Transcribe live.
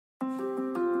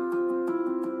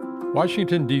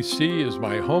Washington, D.C. is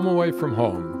my home away from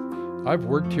home. I've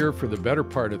worked here for the better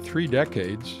part of 3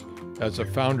 decades as a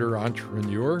founder,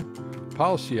 entrepreneur,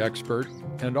 policy expert,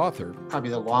 and author. Probably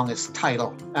the longest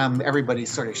title. Everybody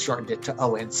sort of shortened it to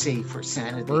ONC for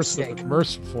sanity's sake.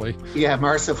 Mercifully. Yeah,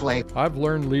 mercifully. I've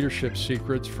learned leadership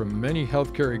secrets from many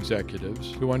healthcare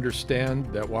executives who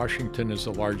understand that Washington is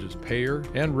the largest payer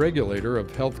and regulator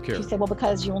of healthcare. She said, well,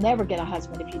 because you'll never get a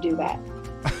husband if you do that.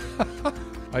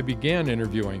 I began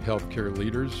interviewing healthcare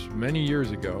leaders many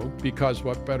years ago because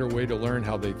what better way to learn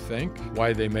how they think,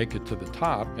 why they make it to the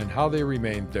top, and how they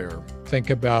remained there. Think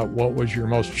about what was your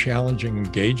most challenging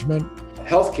engagement.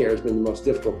 Healthcare has been the most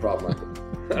difficult problem,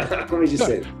 I think. Let me just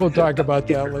say that. We'll talk about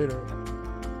that later.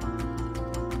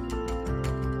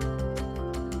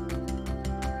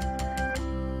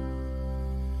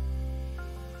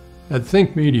 At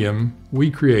Think Medium, we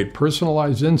create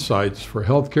personalized insights for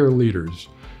healthcare leaders.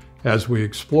 As we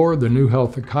explore the new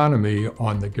health economy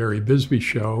on The Gary Bisbee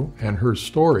Show and Her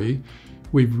Story,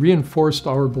 we've reinforced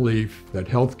our belief that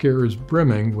healthcare is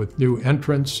brimming with new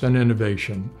entrants and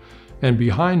innovation. And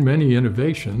behind many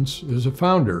innovations is a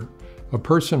founder, a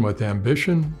person with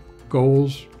ambition,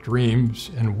 goals,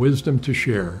 dreams, and wisdom to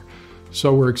share.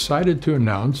 So we're excited to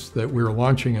announce that we're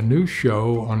launching a new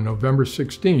show on November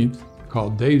 16th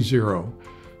called Day Zero.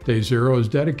 Day Zero is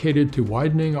dedicated to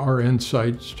widening our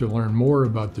insights to learn more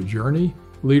about the journey,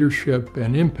 leadership,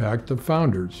 and impact of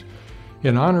founders.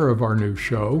 In honor of our new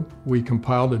show, we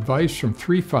compiled advice from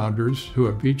 3 founders who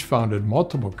have each founded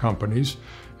multiple companies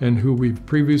and who we've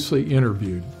previously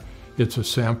interviewed. It's a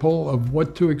sample of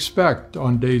what to expect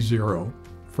on Day Zero.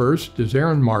 First is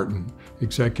Aaron Martin,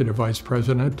 Executive Vice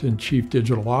President and Chief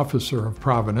Digital Officer of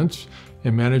Providence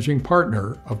and Managing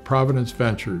Partner of Providence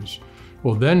Ventures.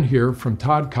 We'll then hear from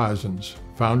Todd Cozzens,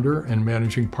 founder and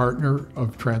managing partner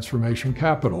of Transformation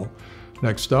Capital.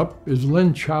 Next up is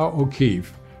Lynne Chou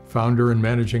O'Keefe, founder and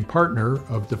managing partner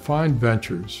of Defined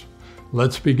Ventures.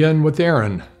 Let's begin with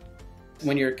Aaron.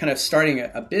 When you're kind of starting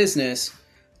a business,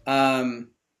 a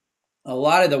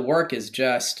lot of the work is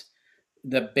just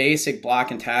the basic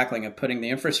block and tackling of putting the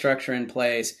infrastructure in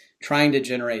place, trying to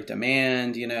generate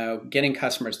demand, getting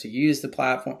customers to use the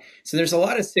platform. So there's a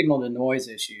lot of signal to noise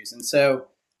issues. And so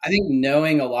I think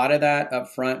knowing a lot of that up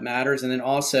front matters. And then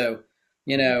also,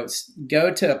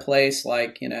 go to a place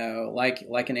like an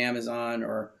Amazon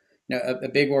or, a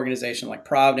big organization like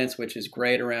Providence, which is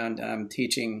great around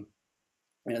teaching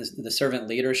the servant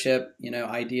leadership,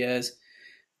 ideas.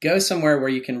 Go somewhere where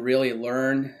you can really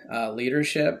learn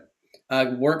leadership.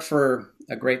 Work for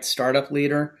a great startup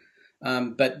leader.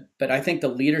 But I think the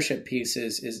leadership piece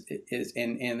is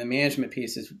and the management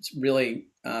piece is really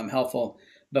helpful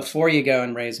before you go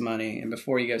and raise money and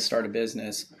before you go start a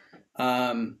business.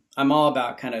 I'm all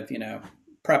about kind of,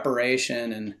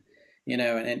 preparation and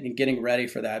getting ready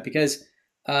for that because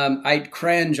I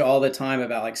cringe all the time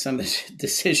about like some of the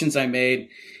decisions I made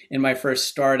in my first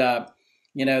startup,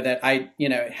 that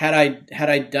had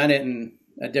I done it in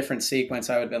a different sequence,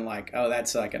 I would have been like, oh,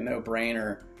 that's like a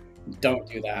no-brainer. Don't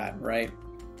do that, right?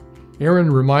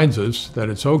 Aaron reminds us that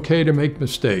it's okay to make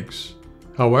mistakes.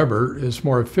 However, it's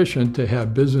more efficient to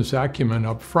have business acumen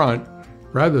up front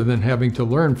rather than having to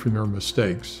learn from your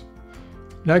mistakes.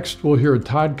 Next, we'll hear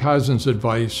Todd Cozzens'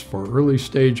 advice for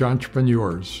early-stage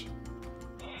entrepreneurs.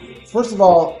 First of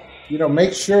all,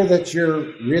 make sure that you're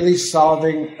really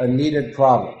solving a needed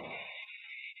problem.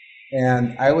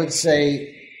 And I would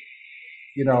say,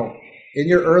 in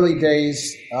your early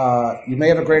days, you may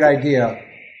have a great idea.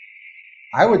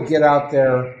 I would get out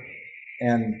there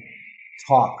and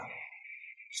talk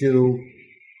to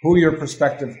who your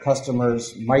prospective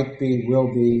customers might be, will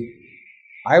be.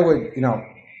 I would,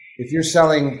 if you're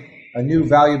selling a new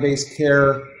value-based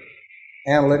care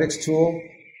analytics tool,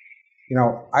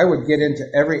 I would get into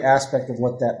every aspect of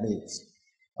what that means.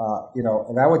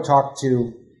 And I would talk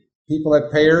to people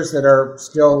at payers that are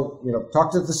still,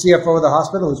 talk to the CFO of the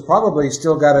hospital who's probably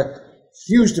still got a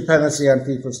huge dependency on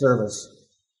fee-for-service.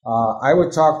 I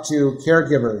would talk to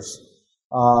caregivers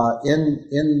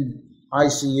in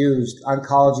ICUs,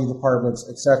 oncology departments,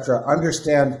 etc.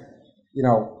 Understand,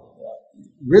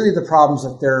 really the problems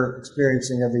that they're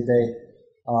experiencing every day.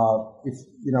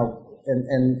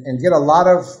 And get a lot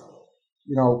of,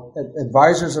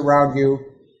 advisors around you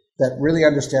that really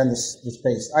understand the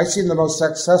space. I've seen the most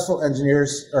successful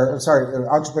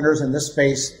entrepreneurs in this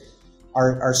space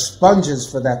are sponges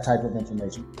for that type of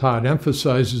information. Todd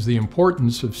emphasizes the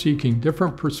importance of seeking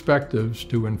different perspectives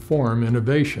to inform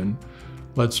innovation.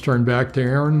 Let's turn back to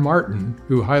Aaron Martin,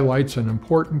 who highlights an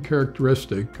important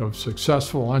characteristic of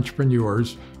successful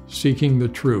entrepreneurs seeking the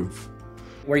truth.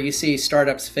 Where you see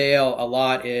startups fail a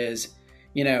lot is,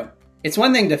 it's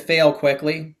one thing to fail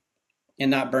quickly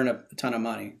and not burn a ton of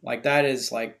money. Like that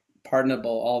is like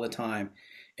pardonable all the time.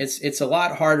 It's a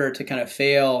lot harder to kind of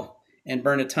fail and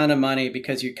burn a ton of money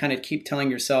because you kind of keep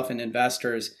telling yourself and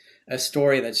investors a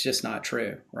story that's just not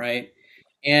true, right?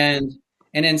 And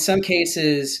in some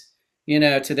cases, you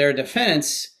know, to their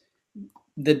defense,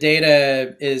 the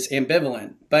data is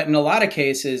ambivalent. But in a lot of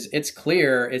cases, it's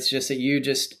clear. It's just that you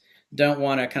just don't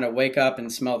want to kind of wake up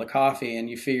and smell the coffee, and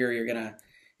you figure you're gonna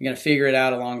figure it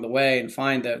out along the way and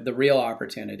find the real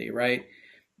opportunity, right?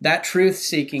 That truth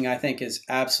seeking, I think, is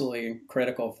absolutely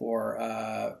critical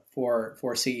for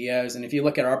CEOs. And if you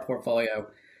look at our portfolio,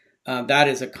 that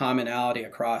is a commonality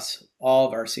across all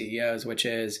of our CEOs, which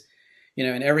is, you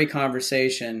know, in every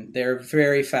conversation, they're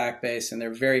very fact-based and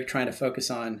they're very trying to focus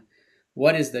on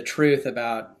what is the truth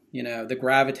about, you know, the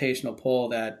gravitational pull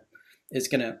that is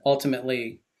going to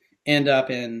ultimately end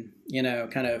up in, you know,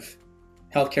 kind of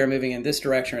healthcare moving in this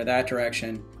direction or that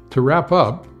direction. To wrap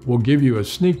up, we'll give you a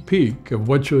sneak peek of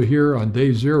what you'll hear on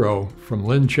day 0 from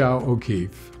Lynne Chou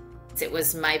O'Keefe. It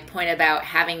was my point about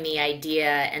having the idea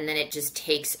and then it just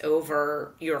takes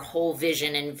over your whole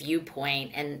vision and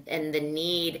viewpoint, and the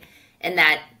need and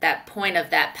that point of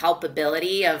that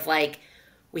palpability of like,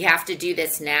 we have to do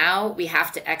this now, we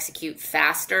have to execute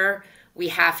faster, we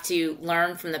have to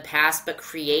learn from the past but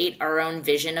create our own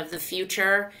vision of the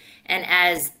future. And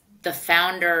as the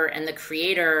founder and the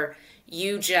creator,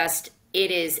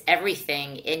 it is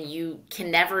everything and you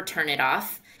can never turn it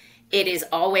off. It is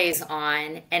always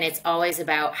on, and it's always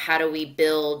about how do we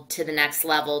build to the next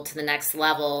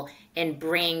level and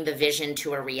bring the vision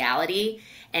to a reality.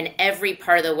 And every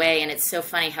part of the way, and it's so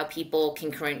funny how people can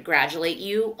congratulate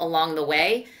you along the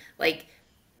way. Like,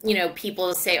 you know,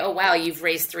 people say, oh, wow, you've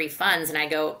raised 3 funds. And I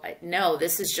go, no,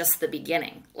 this is just the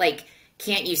beginning. Like,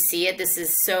 can't you see it? This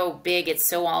is so big. It's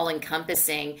so all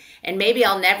encompassing. And maybe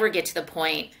I'll never get to the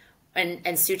point, and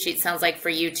Suchi, it sounds like for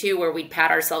you too, where we'd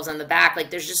pat ourselves on the back. Like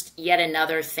there's just yet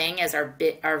another thing as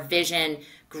our vision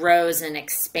grows and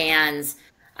expands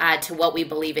to what we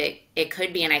believe it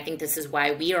could be. And I think this is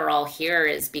why we are all here,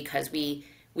 is because we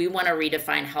want to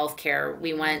redefine healthcare.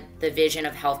 We want the vision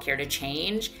of healthcare to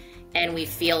change. And we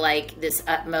feel like this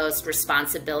utmost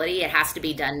responsibility, it has to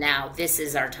be done now. This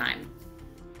is our time.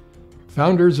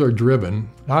 Founders are driven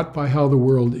not by how the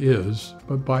world is,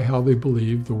 but by how they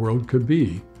believe the world could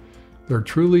be. They're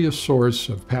truly a source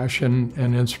of passion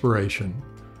and inspiration.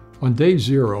 On day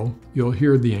 0, you'll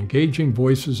hear the engaging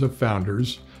voices of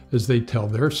founders as they tell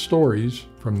their stories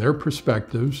from their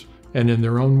perspectives and in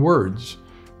their own words.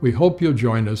 We hope you'll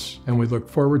join us, and we look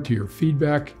forward to your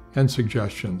feedback and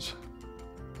suggestions.